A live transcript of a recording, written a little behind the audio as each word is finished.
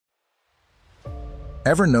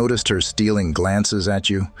Ever noticed her stealing glances at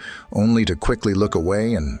you, only to quickly look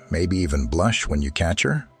away and maybe even blush when you catch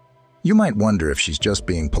her? You might wonder if she's just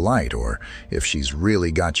being polite or if she's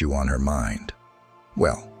really got you on her mind.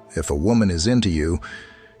 Well, if a woman is into you,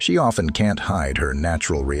 she often can't hide her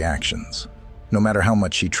natural reactions, no matter how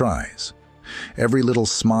much she tries. Every little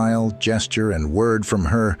smile, gesture, and word from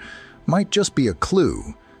her might just be a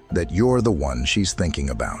clue that you're the one she's thinking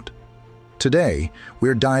about. Today,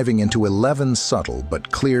 we're diving into 11 subtle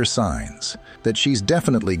but clear signs that she's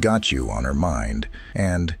definitely got you on her mind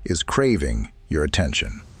and is craving your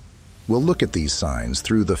attention. We'll look at these signs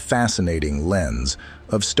through the fascinating lens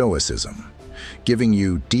of Stoicism, giving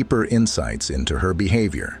you deeper insights into her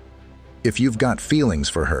behavior. If you've got feelings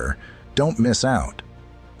for her, don't miss out.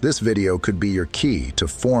 This video could be your key to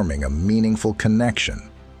forming a meaningful connection.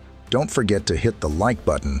 Don't forget to hit the like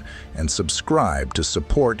button and subscribe to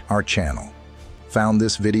support our channel. Found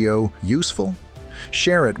this video useful?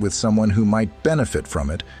 Share it with someone who might benefit from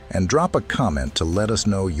it and drop a comment to let us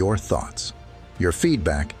know your thoughts. Your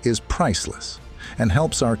feedback is priceless and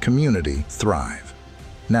helps our community thrive.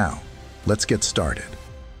 Now, let's get started.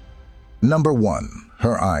 Number 1.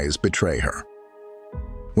 Her eyes betray her.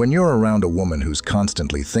 When you're around a woman who's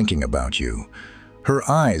constantly thinking about you, her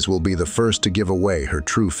eyes will be the first to give away her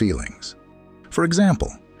true feelings. For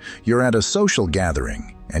example, you're at a social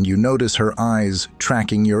gathering and you notice her eyes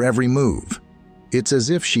tracking your every move. It's as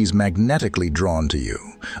if she's magnetically drawn to you,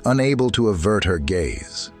 unable to avert her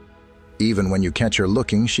gaze. Even when you catch her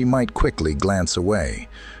looking, she might quickly glance away,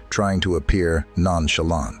 trying to appear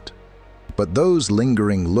nonchalant. But those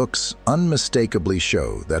lingering looks unmistakably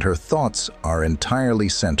show that her thoughts are entirely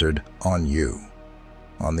centered on you.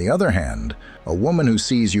 On the other hand, a woman who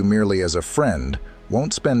sees you merely as a friend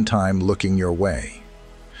won't spend time looking your way.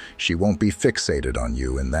 She won't be fixated on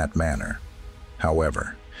you in that manner.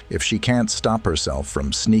 However, if she can't stop herself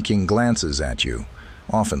from sneaking glances at you,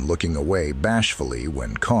 often looking away bashfully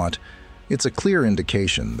when caught, it's a clear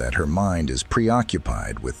indication that her mind is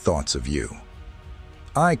preoccupied with thoughts of you.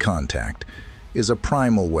 Eye contact is a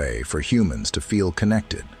primal way for humans to feel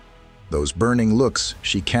connected. Those burning looks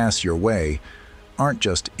she casts your way aren't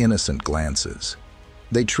just innocent glances.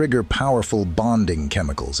 They trigger powerful bonding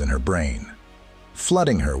chemicals in her brain,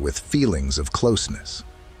 flooding her with feelings of closeness.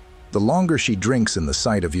 The longer she drinks in the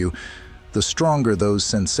sight of you, the stronger those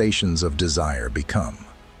sensations of desire become.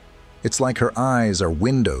 It's like her eyes are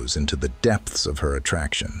windows into the depths of her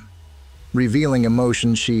attraction, revealing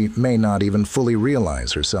emotions she may not even fully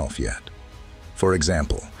realize herself yet. For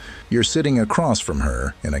example, you're sitting across from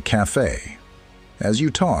her in a cafe. As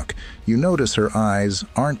you talk, you notice her eyes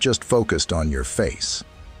aren't just focused on your face.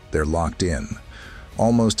 They're locked in,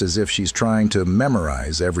 almost as if she's trying to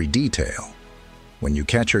memorize every detail. When you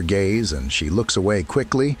catch her gaze and she looks away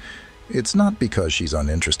quickly, it's not because she's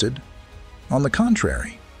uninterested. On the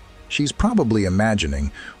contrary, she's probably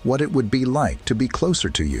imagining what it would be like to be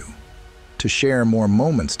closer to you, to share more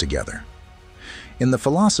moments together. In the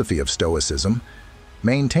philosophy of Stoicism,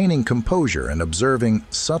 maintaining composure and observing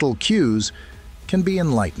subtle cues can be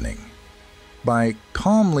enlightening. By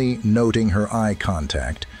calmly noting her eye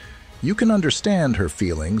contact, you can understand her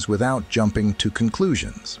feelings without jumping to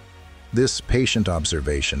conclusions. This patient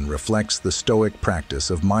observation reflects the Stoic practice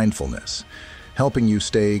of mindfulness, helping you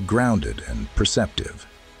stay grounded and perceptive.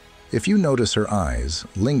 If you notice her eyes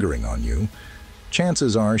lingering on you,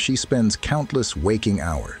 chances are she spends countless waking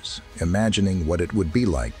hours imagining what it would be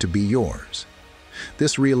like to be yours.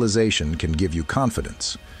 This realization can give you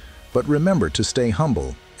confidence, but remember to stay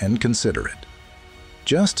humble and considerate.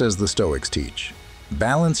 Just as the Stoics teach,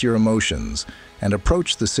 balance your emotions and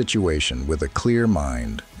approach the situation with a clear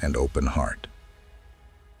mind and open heart.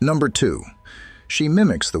 Number 2, she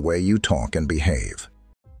mimics the way you talk and behave.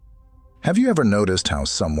 Have you ever noticed how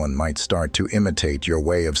someone might start to imitate your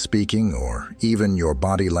way of speaking or even your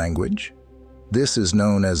body language? This is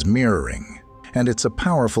known as mirroring, and it's a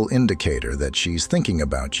powerful indicator that she's thinking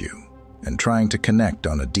about you and trying to connect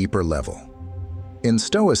on a deeper level. In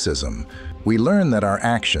Stoicism, we learn that our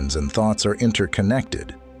actions and thoughts are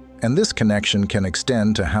interconnected, and this connection can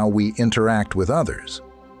extend to how we interact with others.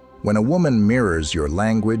 When a woman mirrors your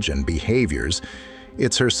language and behaviors,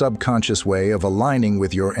 it's her subconscious way of aligning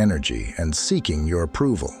with your energy and seeking your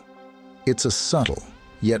approval. It's a subtle,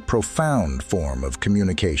 yet profound form of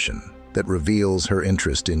communication that reveals her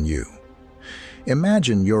interest in you.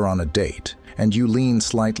 Imagine you're on a date and you lean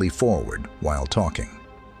slightly forward while talking.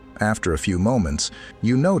 After a few moments,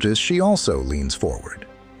 you notice she also leans forward.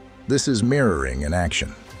 This is mirroring in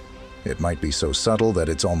action. It might be so subtle that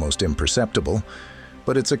it's almost imperceptible,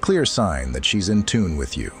 but it's a clear sign that she's in tune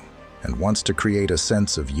with you and wants to create a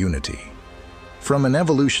sense of unity. From an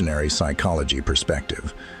evolutionary psychology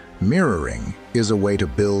perspective, mirroring is a way to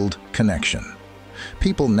build connection.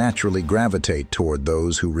 People naturally gravitate toward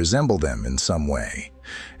those who resemble them in some way,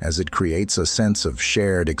 as it creates a sense of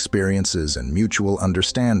shared experiences and mutual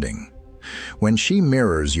understanding. When she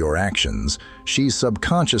mirrors your actions, she's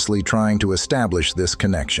subconsciously trying to establish this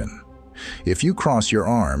connection. If you cross your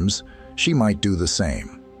arms, she might do the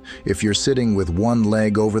same. If you're sitting with one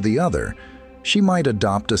leg over the other, she might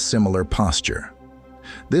adopt a similar posture.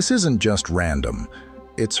 This isn't just random,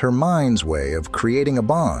 it's her mind's way of creating a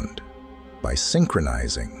bond by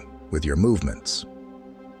synchronizing with your movements.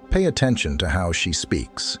 Pay attention to how she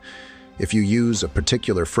speaks. If you use a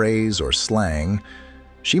particular phrase or slang,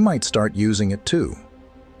 she might start using it too.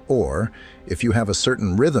 Or, if you have a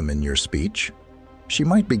certain rhythm in your speech, she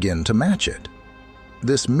might begin to match it.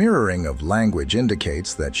 This mirroring of language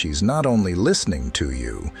indicates that she's not only listening to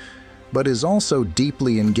you, but is also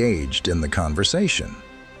deeply engaged in the conversation.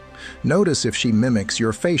 Notice if she mimics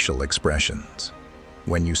your facial expressions.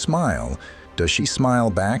 When you smile, does she smile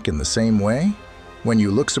back in the same way? When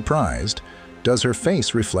you look surprised, does her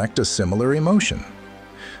face reflect a similar emotion?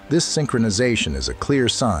 This synchronization is a clear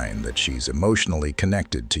sign that she's emotionally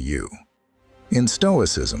connected to you. In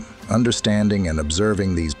Stoicism, understanding and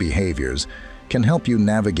observing these behaviors can help you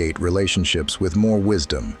navigate relationships with more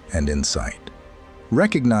wisdom and insight.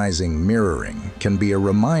 Recognizing mirroring can be a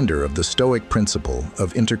reminder of the Stoic principle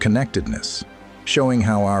of interconnectedness, showing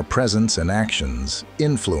how our presence and actions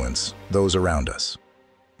influence those around us.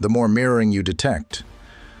 The more mirroring you detect,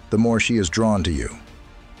 the more she is drawn to you,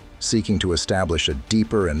 seeking to establish a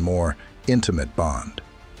deeper and more intimate bond.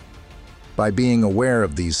 By being aware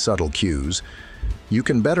of these subtle cues, you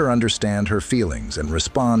can better understand her feelings and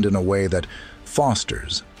respond in a way that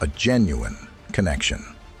fosters a genuine connection.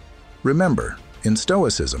 Remember, in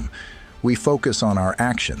Stoicism, we focus on our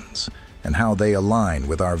actions and how they align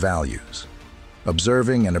with our values.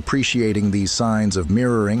 Observing and appreciating these signs of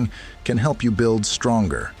mirroring can help you build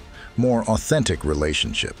stronger, more authentic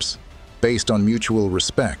relationships based on mutual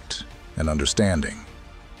respect and understanding.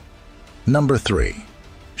 Number 3,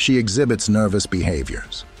 she exhibits nervous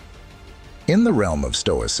behaviors. In the realm of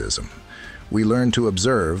Stoicism, we learn to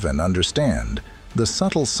observe and understand the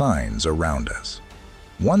subtle signs around us.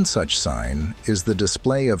 One such sign is the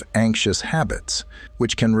display of anxious habits,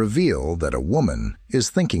 which can reveal that a woman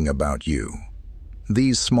is thinking about you.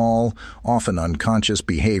 These small, often unconscious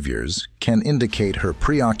behaviors can indicate her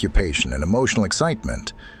preoccupation and emotional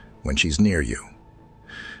excitement when she's near you.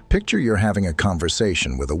 Picture you're having a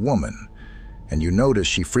conversation with a woman, and you notice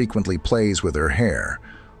she frequently plays with her hair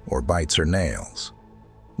or bites her nails.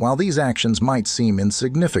 While these actions might seem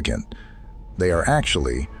insignificant, they are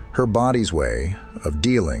actually her body's way of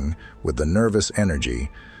dealing with the nervous energy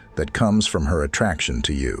that comes from her attraction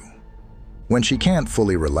to you. When she can't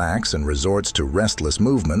fully relax and resorts to restless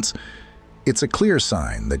movements, it's a clear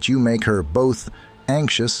sign that you make her both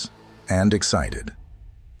anxious and excited.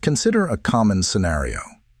 Consider a common scenario.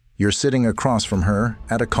 You're sitting across from her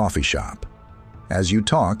at a coffee shop. As you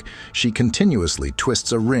talk, she continuously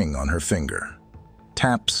twists a ring on her finger,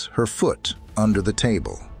 taps her foot under the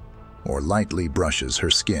table, or lightly brushes her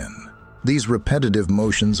skin. These repetitive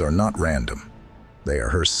motions are not random. They are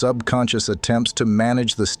her subconscious attempts to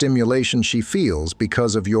manage the stimulation she feels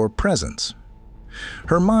because of your presence.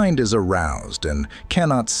 Her mind is aroused and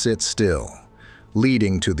cannot sit still,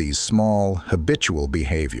 leading to these small, habitual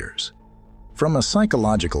behaviors. From a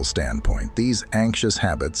psychological standpoint, these anxious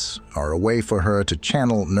habits are a way for her to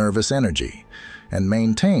channel nervous energy and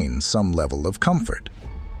maintain some level of comfort.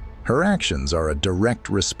 Her actions are a direct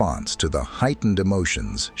response to the heightened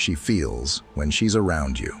emotions she feels when she's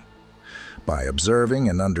around you. By observing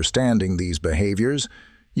and understanding these behaviors,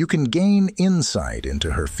 you can gain insight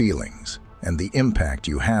into her feelings and the impact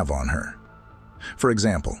you have on her. For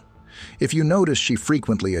example, if you notice she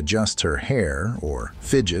frequently adjusts her hair or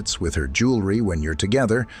fidgets with her jewelry when you're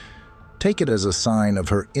together, take it as a sign of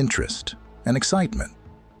her interest and excitement.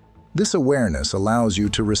 This awareness allows you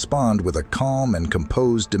to respond with a calm and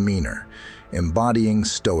composed demeanor, embodying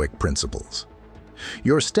Stoic principles.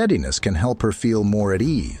 Your steadiness can help her feel more at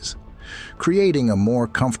ease, creating a more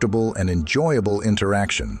comfortable and enjoyable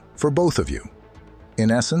interaction for both of you. In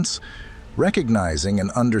essence, recognizing and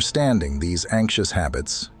understanding these anxious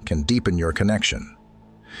habits can deepen your connection.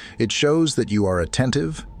 It shows that you are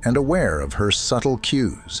attentive and aware of her subtle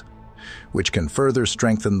cues, which can further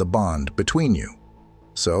strengthen the bond between you.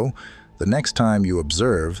 So, the next time you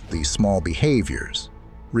observe these small behaviors,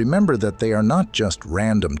 remember that they are not just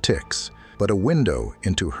random tics, but a window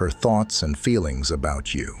into her thoughts and feelings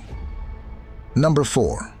about you. Number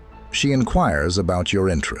 4, she inquires about your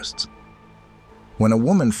interests. When a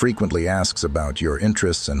woman frequently asks about your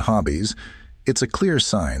interests and hobbies, it's a clear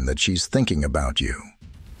sign that she's thinking about you.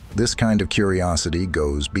 This kind of curiosity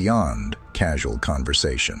goes beyond casual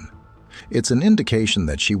conversation. It's an indication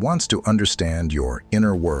that she wants to understand your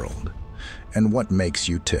inner world and what makes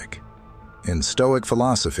you tick. In Stoic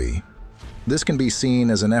philosophy, this can be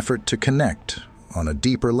seen as an effort to connect on a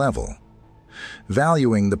deeper level,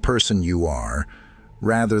 valuing the person you are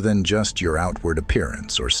rather than just your outward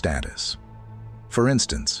appearance or status. For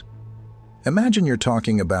instance, imagine you're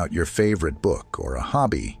talking about your favorite book or a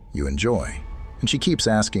hobby you enjoy, and she keeps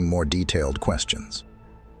asking more detailed questions.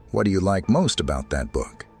 What do you like most about that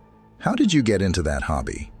book? How did you get into that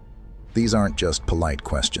hobby? These aren't just polite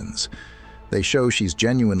questions. They show she's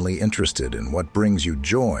genuinely interested in what brings you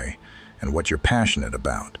joy and what you're passionate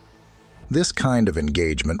about. This kind of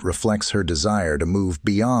engagement reflects her desire to move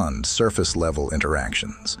beyond surface-level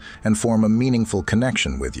interactions and form a meaningful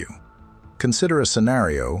connection with you. Consider a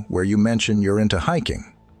scenario where you mention you're into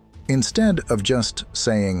hiking. Instead of just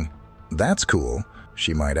saying, "That's cool,"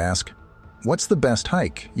 she might ask, "What's the best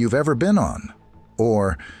hike you've ever been on?"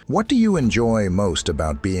 Or, "What do you enjoy most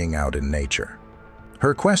about being out in nature?"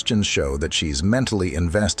 Her questions show that she's mentally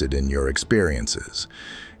invested in your experiences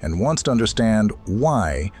and wants to understand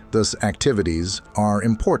why those activities are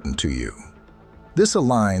important to you. This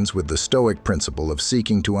aligns with the Stoic principle of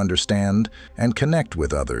seeking to understand and connect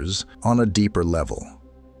with others on a deeper level,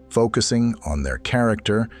 focusing on their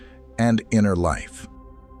character and inner life.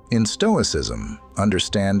 In Stoicism,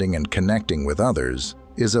 understanding and connecting with others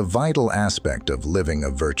is a vital aspect of living a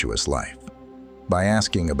virtuous life. By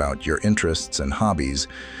asking about your interests and hobbies,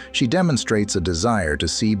 she demonstrates a desire to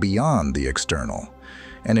see beyond the external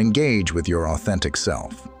and engage with your authentic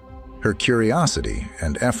self. Her curiosity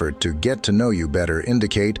and effort to get to know you better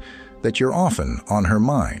indicate that you're often on her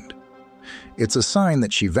mind. It's a sign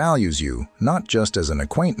that she values you not just as an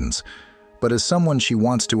acquaintance, but as someone she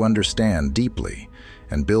wants to understand deeply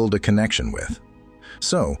and build a connection with.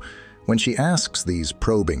 So, when she asks these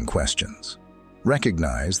probing questions,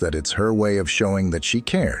 recognize that it's her way of showing that she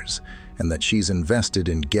cares and that she's invested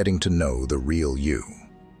in getting to know the real you.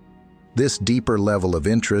 This deeper level of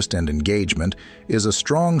interest and engagement is a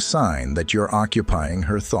strong sign that you're occupying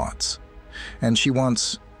her thoughts, and she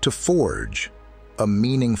wants to forge a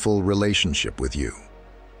meaningful relationship with you,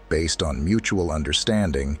 based on mutual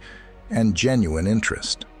understanding and genuine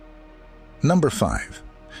interest. Number 5.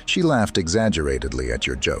 She laughed exaggeratedly at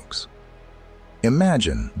your jokes.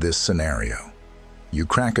 Imagine this scenario. You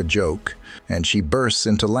crack a joke, and she bursts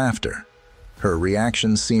into laughter, her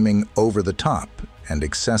reaction seeming over the top and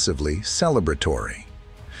excessively celebratory.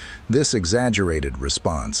 This exaggerated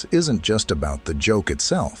response isn't just about the joke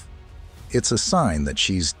itself. It's a sign that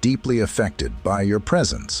she's deeply affected by your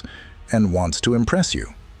presence and wants to impress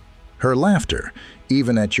you. Her laughter,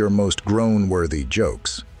 even at your most groan-worthy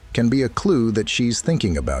jokes, can be a clue that she's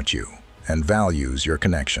thinking about you and values your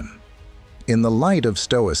connection. In the light of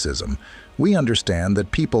Stoicism, we understand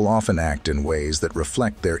that people often act in ways that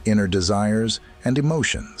reflect their inner desires and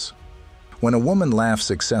emotions. When a woman laughs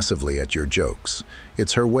excessively at your jokes,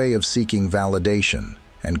 it's her way of seeking validation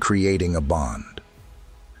and creating a bond.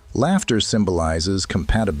 Laughter symbolizes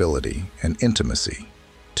compatibility and intimacy,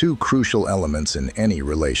 two crucial elements in any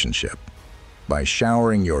relationship. By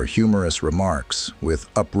showering your humorous remarks with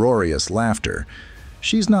uproarious laughter,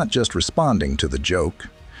 she's not just responding to the joke,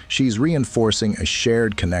 she's reinforcing a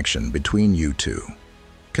shared connection between you two.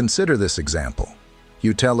 Consider this example.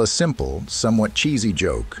 You tell a simple, somewhat cheesy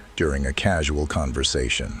joke during a casual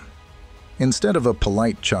conversation. Instead of a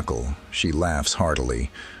polite chuckle, she laughs heartily,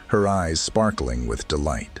 her eyes sparkling with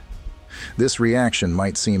delight. This reaction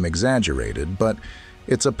might seem exaggerated, but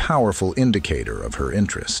it's a powerful indicator of her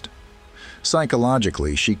interest.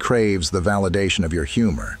 Psychologically, she craves the validation of your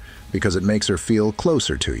humor because it makes her feel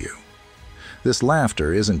closer to you. This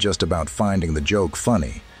laughter isn't just about finding the joke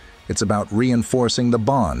funny, it's about reinforcing the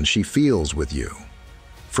bond she feels with you.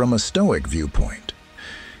 From a Stoic viewpoint,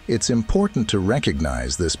 it's important to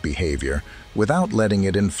recognize this behavior without letting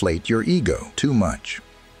it inflate your ego too much.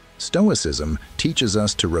 Stoicism teaches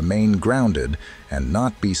us to remain grounded and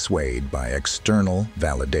not be swayed by external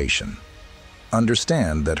validation.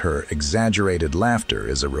 Understand that her exaggerated laughter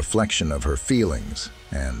is a reflection of her feelings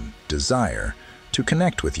and desire to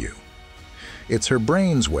connect with you. It's her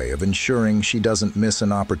brain's way of ensuring she doesn't miss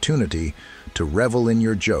an opportunity to revel in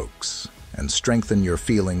your jokes and strengthen your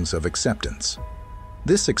feelings of acceptance.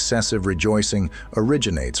 This excessive rejoicing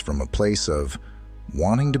originates from a place of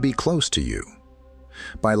wanting to be close to you.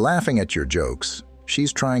 By laughing at your jokes,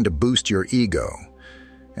 she's trying to boost your ego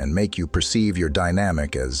and make you perceive your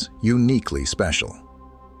dynamic as uniquely special.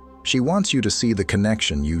 She wants you to see the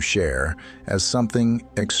connection you share as something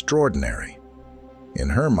extraordinary. In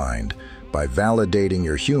her mind, by validating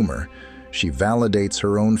your humor, she validates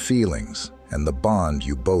her own feelings and the bond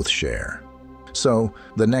you both share. So,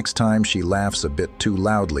 the next time she laughs a bit too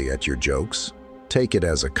loudly at your jokes, take it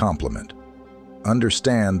as a compliment.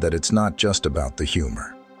 Understand that it's not just about the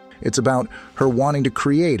humor. It's about her wanting to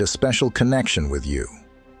create a special connection with you.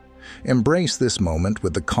 Embrace this moment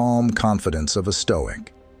with the calm confidence of a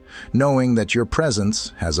Stoic, knowing that your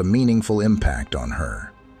presence has a meaningful impact on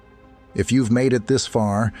her. If you've made it this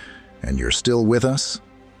far and you're still with us,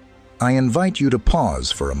 I invite you to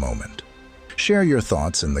pause for a moment. Share your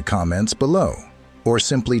thoughts in the comments below, or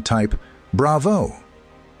simply type "Bravo."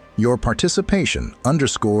 Your participation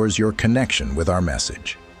underscores your connection with our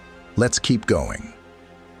message. Let's keep going.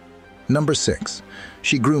 Number 6,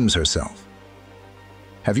 she grooms herself.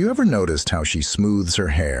 Have you ever noticed how she smooths her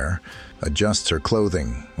hair, adjusts her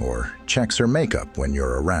clothing, or checks her makeup when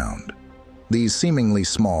you're around? These seemingly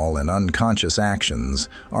small and unconscious actions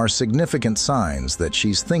are significant signs that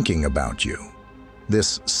she's thinking about you.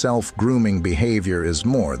 This self-grooming behavior is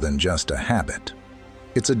more than just a habit.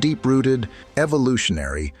 It's a deep-rooted,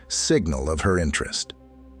 evolutionary signal of her interest.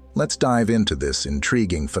 Let's dive into this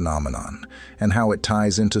intriguing phenomenon and how it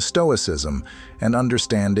ties into Stoicism and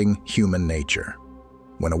understanding human nature.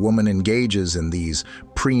 When a woman engages in these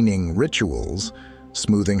preening rituals,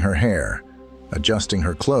 smoothing her hair, adjusting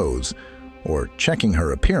her clothes, or checking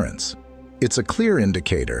her appearance, it's a clear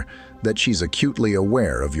indicator that she's acutely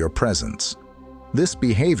aware of your presence. This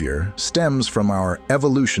behavior stems from our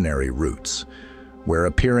evolutionary roots, where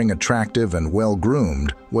appearing attractive and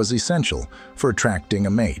well-groomed was essential for attracting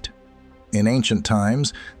a mate. In ancient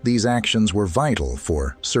times, these actions were vital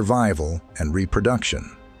for survival and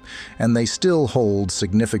reproduction, and they still hold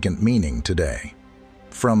significant meaning today.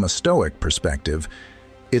 From a Stoic perspective,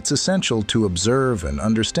 it's essential to observe and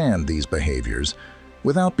understand these behaviors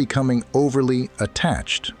without becoming overly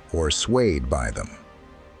attached or swayed by them.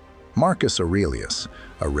 Marcus Aurelius,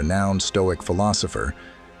 a renowned Stoic philosopher,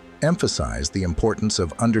 emphasized the importance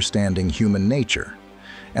of understanding human nature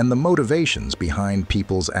and the motivations behind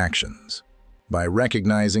people's actions. By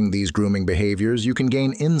recognizing these grooming behaviors, you can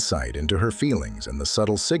gain insight into her feelings and the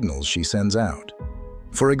subtle signals she sends out.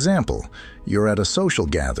 For example, you're at a social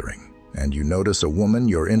gathering and you notice a woman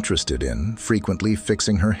you're interested in frequently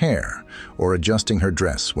fixing her hair or adjusting her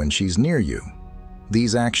dress when she's near you.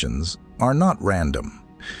 These actions are not random.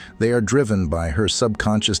 They are driven by her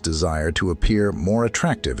subconscious desire to appear more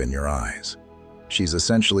attractive in your eyes. She's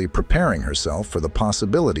essentially preparing herself for the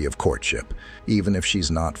possibility of courtship, even if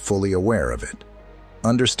she's not fully aware of it.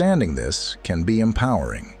 Understanding this can be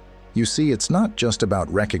empowering. You see, it's not just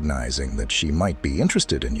about recognizing that she might be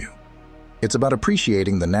interested in you. It's about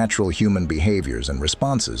appreciating the natural human behaviors and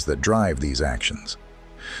responses that drive these actions.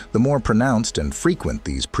 The more pronounced and frequent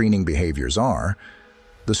these preening behaviors are,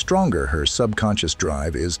 the stronger her subconscious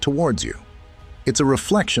drive is towards you. It's a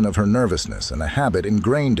reflection of her nervousness and a habit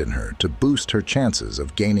ingrained in her to boost her chances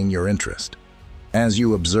of gaining your interest. As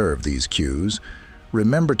you observe these cues,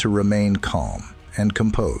 remember to remain calm and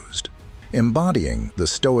composed, embodying the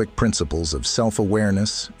Stoic principles of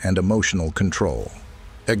self-awareness and emotional control.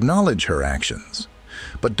 Acknowledge her actions,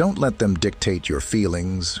 but don't let them dictate your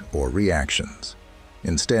feelings or reactions.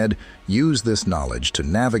 Instead, use this knowledge to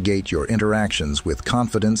navigate your interactions with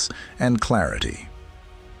confidence and clarity.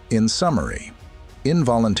 In summary,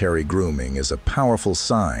 involuntary grooming is a powerful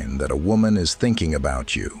sign that a woman is thinking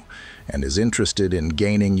about you and is interested in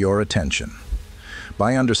gaining your attention.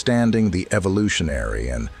 By understanding the evolutionary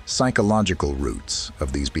and psychological roots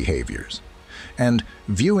of these behaviors and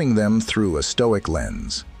viewing them through a Stoic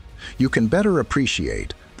lens, you can better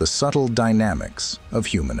appreciate the subtle dynamics of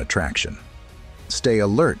human attraction. Stay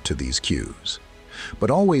alert to these cues,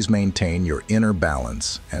 but always maintain your inner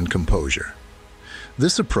balance and composure.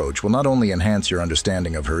 This approach will not only enhance your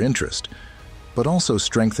understanding of her interest, but also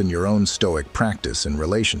strengthen your own Stoic practice in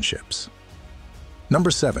relationships.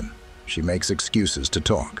 Number 7, she makes excuses to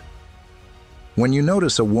talk. When you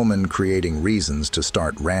notice a woman creating reasons to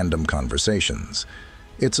start random conversations,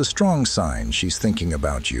 it's a strong sign she's thinking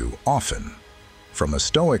about you often. From a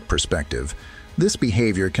Stoic perspective, this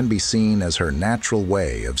behavior can be seen as her natural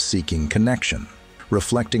way of seeking connection,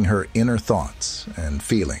 reflecting her inner thoughts and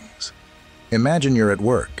feelings. Imagine you're at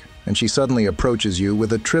work, and she suddenly approaches you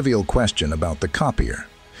with a trivial question about the copier,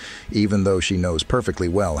 even though she knows perfectly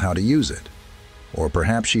well how to use it. Or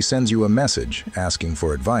perhaps she sends you a message asking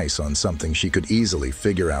for advice on something she could easily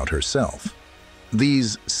figure out herself.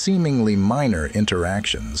 These seemingly minor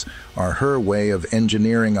interactions are her way of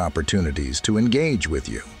engineering opportunities to engage with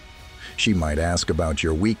you. She might ask about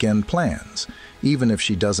your weekend plans, even if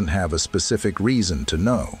she doesn't have a specific reason to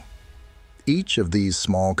know. Each of these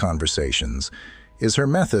small conversations is her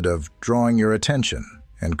method of drawing your attention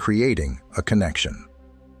and creating a connection.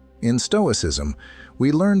 In Stoicism,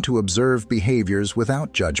 we learn to observe behaviors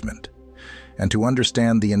without judgment and to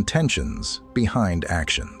understand the intentions behind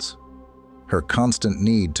actions. Her constant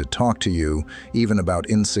need to talk to you, even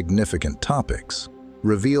about insignificant topics,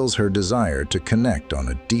 reveals her desire to connect on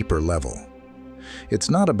a deeper level. It's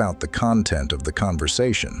not about the content of the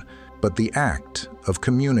conversation, but the act of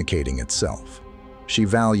communicating itself. She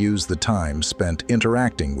values the time spent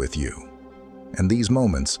interacting with you, and these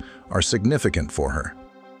moments are significant for her.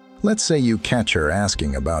 Let's say you catch her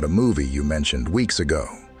asking about a movie you mentioned weeks ago,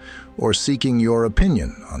 or seeking your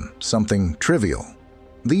opinion on something trivial.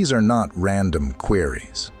 These are not random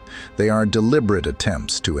queries. They are deliberate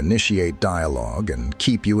attempts to initiate dialogue and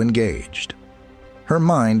keep you engaged. Her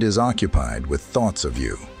mind is occupied with thoughts of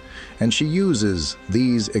you, and she uses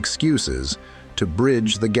these excuses to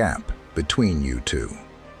bridge the gap between you two.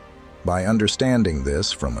 By understanding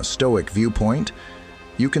this from a Stoic viewpoint,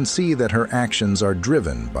 you can see that her actions are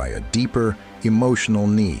driven by a deeper emotional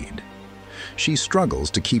need. She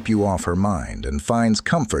struggles to keep you off her mind and finds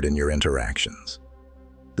comfort in your interactions.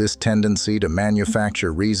 This tendency to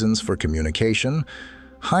manufacture reasons for communication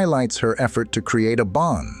highlights her effort to create a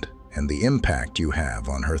bond and the impact you have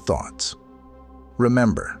on her thoughts.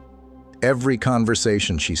 Remember, every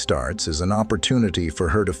conversation she starts is an opportunity for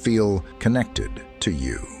her to feel connected to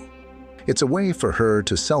you. It's a way for her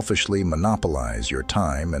to selfishly monopolize your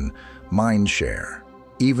time and mind share,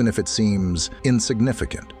 even if it seems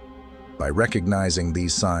insignificant. By recognizing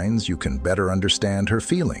these signs, you can better understand her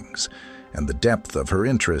feelings and the depth of her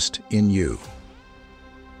interest in you.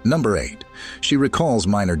 Number 8, she recalls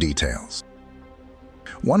minor details.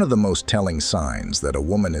 One of the most telling signs that a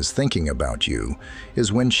woman is thinking about you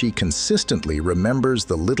is when she consistently remembers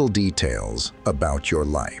the little details about your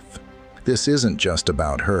life. This isn't just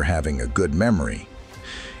about her having a good memory.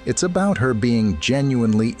 It's about her being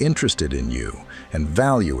genuinely interested in you and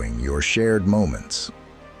valuing your shared moments.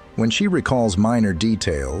 When she recalls minor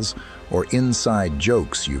details or inside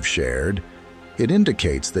jokes you've shared, it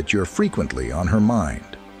indicates that you're frequently on her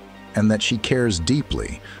mind and that she cares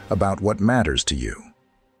deeply about what matters to you.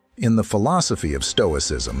 In the philosophy of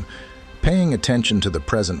Stoicism, paying attention to the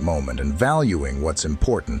present moment and valuing what's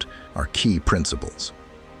important are key principles.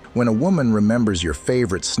 When a woman remembers your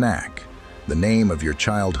favorite snack, the name of your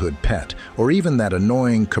childhood pet, or even that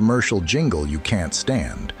annoying commercial jingle you can't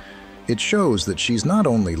stand, it shows that she's not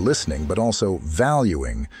only listening but also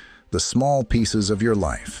valuing the small pieces of your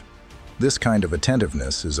life. This kind of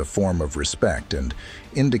attentiveness is a form of respect and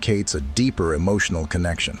indicates a deeper emotional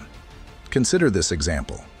connection. Consider this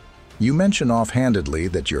example. You mention offhandedly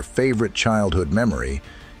that your favorite childhood memory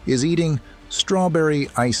is eating strawberry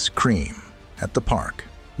ice cream at the park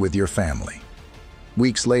with your family.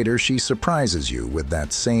 Weeks later, she surprises you with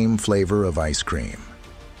that same flavor of ice cream.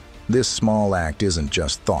 This small act isn't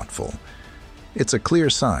just thoughtful. It's a clear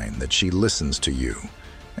sign that she listens to you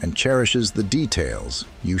and cherishes the details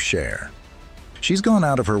you share. She's gone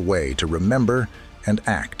out of her way to remember and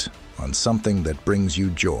act on something that brings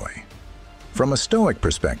you joy. From a Stoic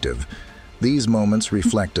perspective, these moments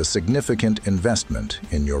reflect a significant investment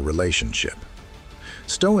in your relationship.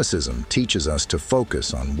 Stoicism teaches us to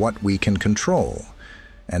focus on what we can control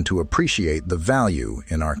and to appreciate the value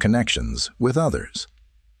in our connections with others.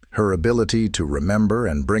 Her ability to remember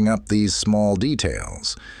and bring up these small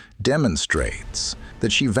details demonstrates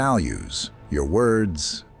that she values your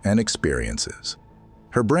words and experiences.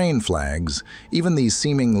 Her brain flags even these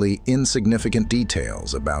seemingly insignificant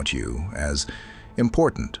details about you as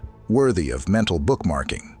important, worthy of mental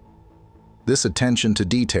bookmarking. This attention to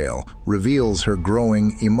detail reveals her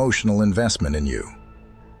growing emotional investment in you.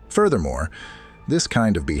 Furthermore, this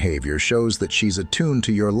kind of behavior shows that she's attuned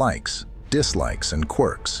to your likes, dislikes, and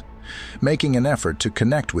quirks, making an effort to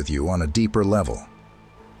connect with you on a deeper level.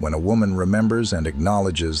 When a woman remembers and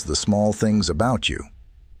acknowledges the small things about you,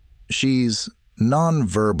 she's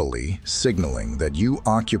non-verbally signaling that you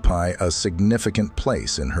occupy a significant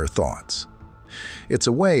place in her thoughts. It's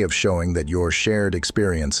a way of showing that your shared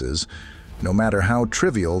experiences, no matter how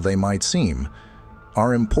trivial they might seem,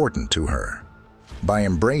 are important to her. By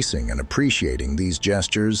embracing and appreciating these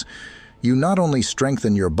gestures, you not only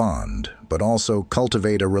strengthen your bond, but also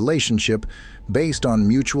cultivate a relationship based on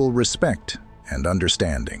mutual respect and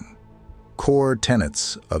understanding. Core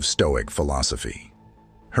tenets of Stoic philosophy.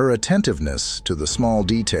 Her attentiveness to the small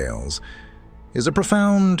details is a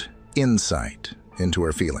profound insight into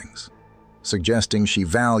her feelings. suggesting she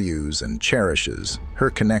values and cherishes her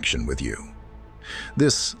connection with you.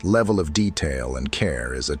 This level of detail and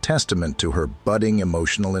care is a testament to her budding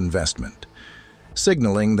emotional investment,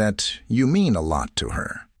 signaling that you mean a lot to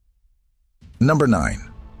her. Number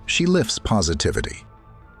 9. She lifts positivity.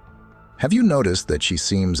 Have you noticed that she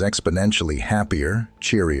seems exponentially happier,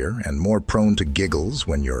 cheerier, and more prone to giggles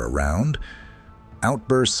when you're around?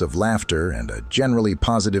 Outbursts of laughter and a generally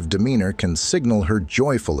positive demeanor can signal her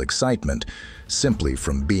joyful excitement simply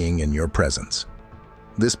from being in your presence.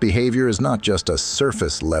 This behavior is not just a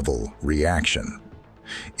surface-level reaction.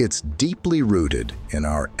 It's deeply rooted in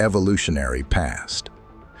our evolutionary past.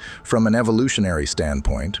 From an evolutionary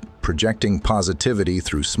standpoint, projecting positivity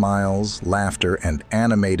through smiles, laughter, and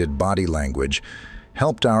animated body language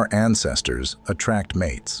helped our ancestors attract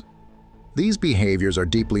mates. These behaviors are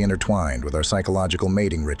deeply intertwined with our psychological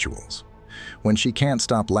mating rituals. When she can't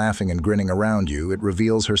stop laughing and grinning around you, it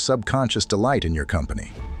reveals her subconscious delight in your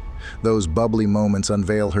company. Those bubbly moments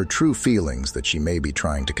unveil her true feelings that she may be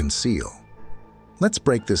trying to conceal. Let's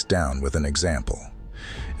break this down with an example.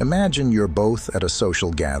 Imagine you're both at a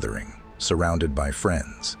social gathering, surrounded by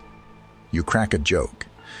friends. You crack a joke,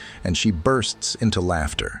 and she bursts into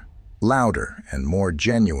laughter, louder and more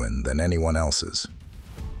genuine than anyone else's.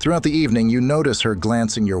 Throughout the evening, you notice her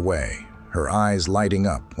glancing your way, her eyes lighting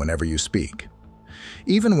up whenever you speak.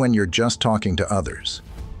 Even when you're just talking to others,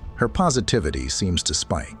 her positivity seems to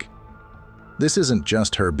spike. This isn't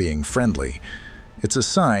just her being friendly, it's a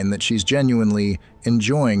sign that she's genuinely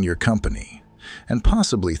enjoying your company and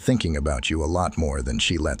possibly thinking about you a lot more than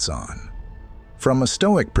she lets on. From a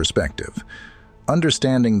Stoic perspective,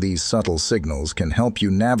 understanding these subtle signals can help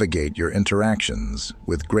you navigate your interactions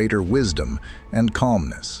with greater wisdom and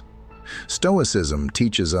calmness. Stoicism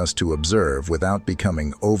teaches us to observe without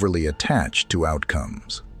becoming overly attached to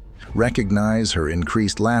outcomes. Recognize her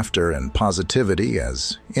increased laughter and positivity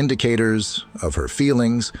as indicators of her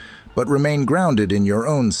feelings, but remain grounded in your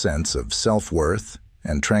own sense of self-worth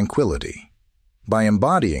and tranquility. By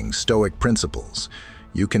embodying Stoic principles,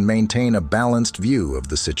 you can maintain a balanced view of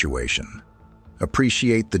the situation.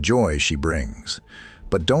 Appreciate the joy she brings,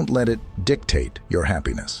 but don't let it dictate your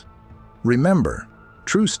happiness. Remember,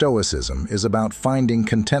 true Stoicism is about finding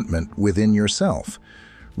contentment within yourself,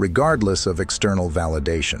 regardless of external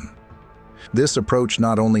validation. This approach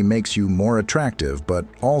not only makes you more attractive, but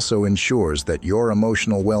also ensures that your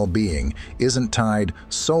emotional well-being isn't tied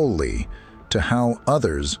solely to how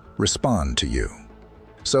others respond to you.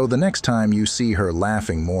 So the next time you see her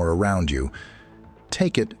laughing more around you,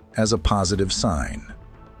 take it as a positive sign.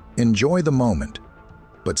 Enjoy the moment,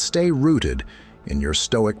 but stay rooted in your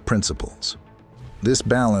Stoic principles. This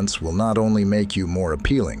balance will not only make you more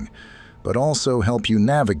appealing, but also help you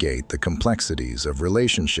navigate the complexities of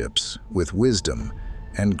relationships with wisdom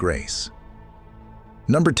and grace.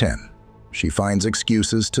 Number 10. She finds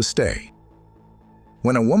excuses to stay.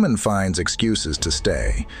 When a woman finds excuses to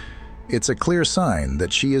stay, it's a clear sign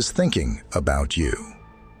that she is thinking about you.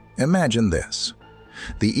 Imagine this.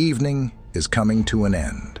 The evening is coming to an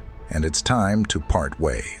end, and it's time to part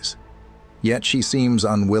ways. Yet she seems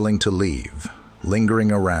unwilling to leave,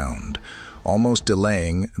 lingering around, almost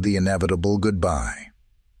delaying the inevitable goodbye.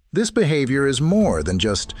 This behavior is more than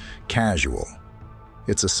just casual.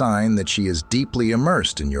 It's a sign that she is deeply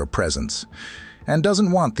immersed in your presence and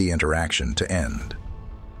doesn't want the interaction to end.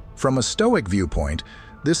 From a Stoic viewpoint,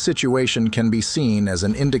 this situation can be seen as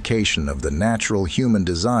an indication of the natural human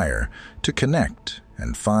desire to connect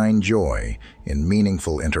and find joy in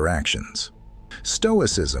meaningful interactions.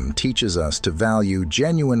 Stoicism teaches us to value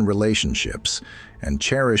genuine relationships and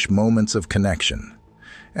cherish moments of connection,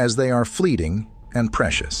 as they are fleeting and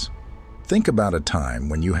precious. Think about a time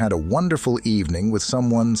when you had a wonderful evening with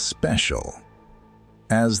someone special.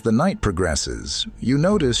 As the night progresses, you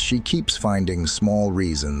notice she keeps finding small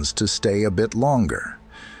reasons to stay a bit longer.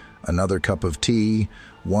 Another cup of tea,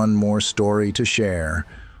 one more story to share,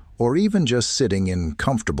 or even just sitting in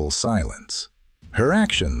comfortable silence. Her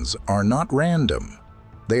actions are not random.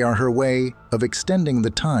 They are her way of extending the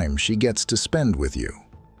time she gets to spend with you.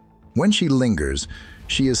 When she lingers,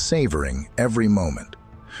 she is savoring every moment,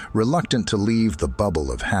 reluctant to leave the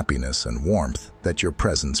bubble of happiness and warmth that your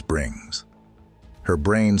presence brings. Her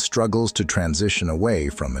brain struggles to transition away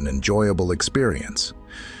from an enjoyable experience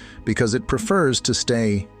because it prefers to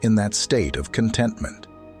stay in that state of contentment.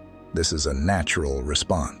 This is a natural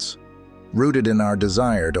response, rooted in our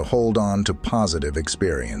desire to hold on to positive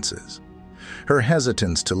experiences. Her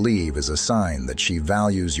hesitance to leave is a sign that she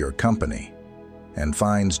values your company and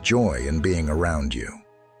finds joy in being around you.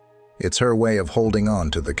 It's her way of holding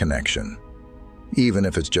on to the connection, even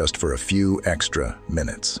if it's just for a few extra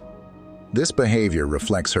minutes. This behavior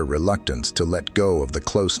reflects her reluctance to let go of the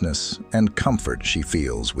closeness and comfort she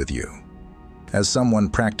feels with you. As someone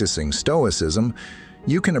practicing Stoicism,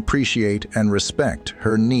 you can appreciate and respect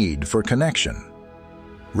her need for connection.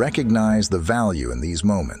 Recognize the value in these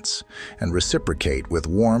moments and reciprocate with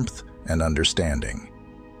warmth and understanding.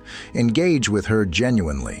 Engage with her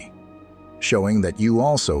genuinely, showing that you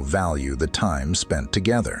also value the time spent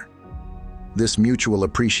together. This mutual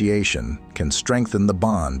appreciation can strengthen the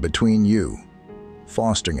bond between you,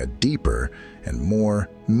 fostering a deeper and more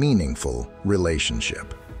meaningful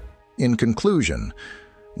relationship. In conclusion,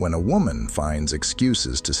 when a woman finds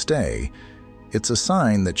excuses to stay, it's a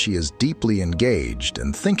sign that she is deeply engaged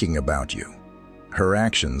and thinking about you. Her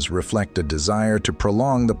actions reflect a desire to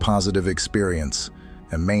prolong the positive experience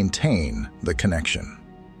and maintain the connection.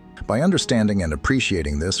 By understanding and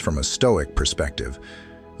appreciating this from a Stoic perspective,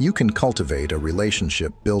 you can cultivate a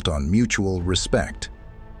relationship built on mutual respect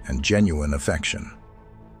and genuine affection.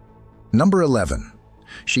 Number 11.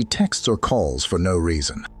 She texts or calls for no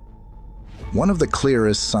reason. One of the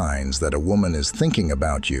clearest signs that a woman is thinking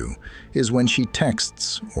about you is when she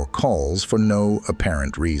texts or calls for no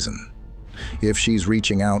apparent reason. If she's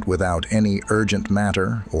reaching out without any urgent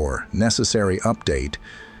matter or necessary update,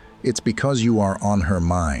 it's because you are on her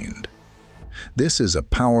mind. This is a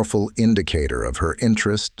powerful indicator of her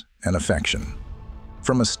interest and affection.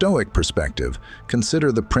 From a Stoic perspective,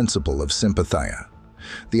 consider the principle of sympathia,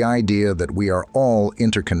 the idea that we are all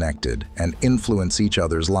interconnected and influence each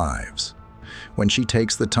other's lives. When she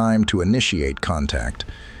takes the time to initiate contact,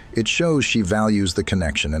 it shows she values the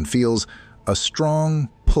connection and feels a strong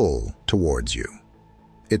pull towards you.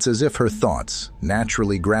 It's as if her thoughts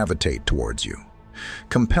naturally gravitate towards you,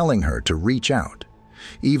 compelling her to reach out,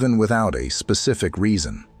 even without a specific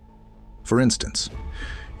reason. For instance,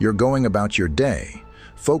 you're going about your day,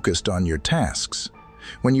 focused on your tasks,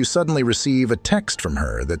 when you suddenly receive a text from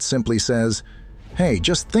her that simply says, "Hey,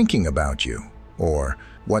 just thinking about you," or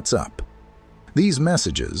 "What's up?" These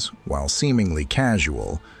messages, while seemingly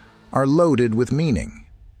casual, are loaded with meaning.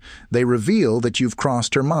 They reveal that you've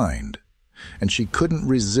crossed her mind, and she couldn't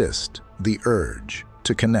resist the urge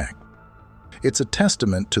to connect. It's a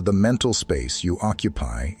testament to the mental space you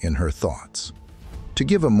occupy in her thoughts. To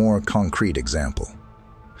give a more concrete example,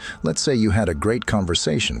 let's say you had a great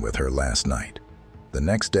conversation with her last night. The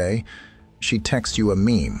next day, she texts you a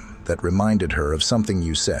meme that reminded her of something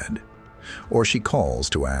you said, or she calls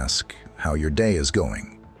to ask how your day is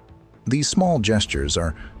going. These small gestures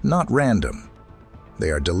are not random.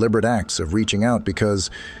 They are deliberate acts of reaching out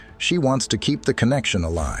because she wants to keep the connection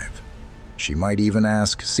alive. She might even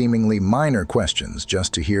ask seemingly minor questions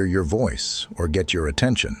just to hear your voice or get your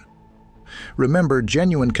attention. Remember,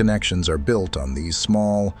 genuine connections are built on these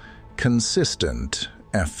small, consistent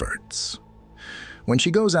efforts. When she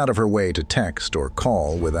goes out of her way to text or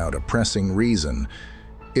call without a pressing reason,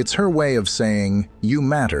 it's her way of saying you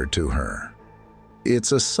matter to her.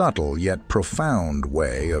 It's a subtle yet profound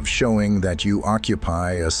way of showing that you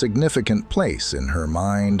occupy a significant place in her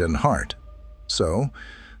mind and heart. So,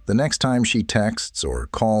 the next time she texts or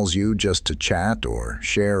calls you just to chat or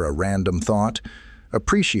share a random thought,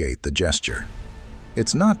 appreciate the gesture.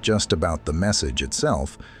 It's not just about the message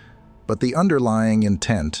itself, but the underlying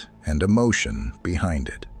intent and emotion behind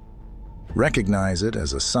it. Recognize it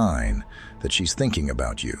as a sign that she's thinking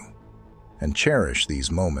about you, and cherish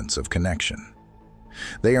these moments of connection.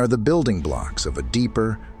 They are the building blocks of a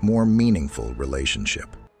deeper, more meaningful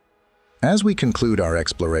relationship. As we conclude our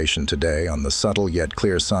exploration today on the subtle yet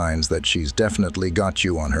clear signs that she's definitely got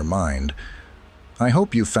you on her mind, I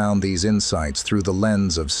hope you found these insights through the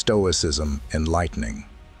lens of Stoicism enlightening.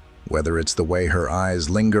 Whether it's the way her eyes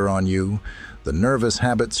linger on you, the nervous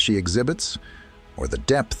habits she exhibits, or the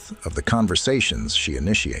depth of the conversations she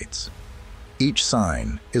initiates, each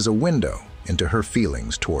sign is a window into her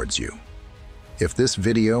feelings towards you. If this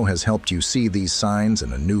video has helped you see these signs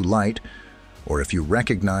in a new light, or if you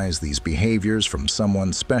recognize these behaviors from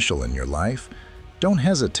someone special in your life, don't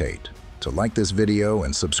hesitate to like this video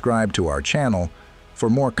and subscribe to our channel for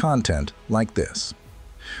more content like this.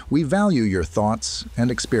 We value your thoughts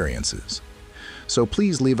and experiences, so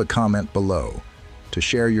please leave a comment below to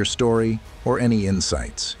share your story or any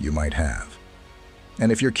insights you might have.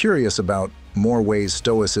 And if you're curious about more ways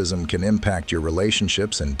Stoicism can impact your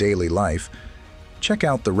relationships and daily life, check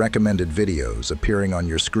out the recommended videos appearing on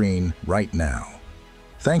your screen right now.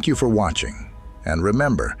 Thank you for watching, and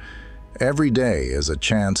remember, every day is a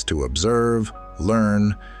chance to observe,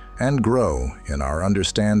 learn, and grow in our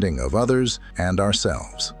understanding of others and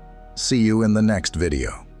ourselves. See you in the next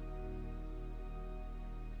video.